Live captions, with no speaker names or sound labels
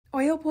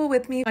Oil Pool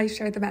with me, I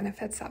share the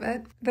benefits of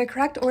it. The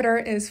correct order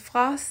is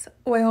floss,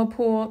 oil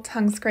pool,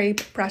 tongue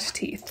scrape, brush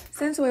teeth.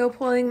 Since oil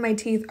pooling, my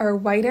teeth are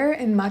whiter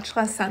and much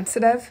less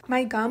sensitive.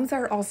 My gums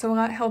are also a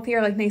lot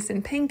healthier, like nice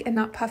and pink and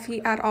not puffy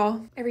at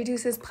all. It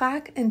reduces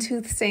plaque and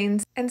tooth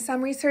stains, and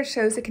some research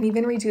shows it can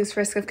even reduce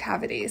risk of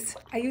cavities.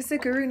 I use the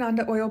Guru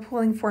Nanda oil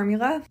pooling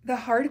formula. The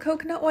hard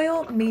coconut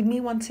oil made me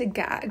want to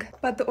gag,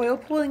 but the oil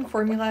pooling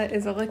formula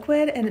is a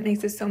liquid and it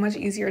makes it so much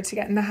easier to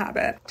get in the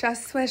habit.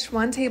 Just swish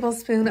 1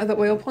 tablespoon of the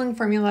oil pooling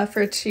formula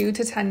for 2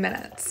 to 10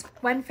 minutes.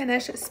 When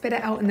finished, spit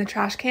it out in the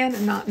trash can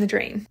and not in the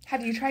drain.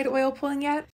 Have you tried oil pooling yet?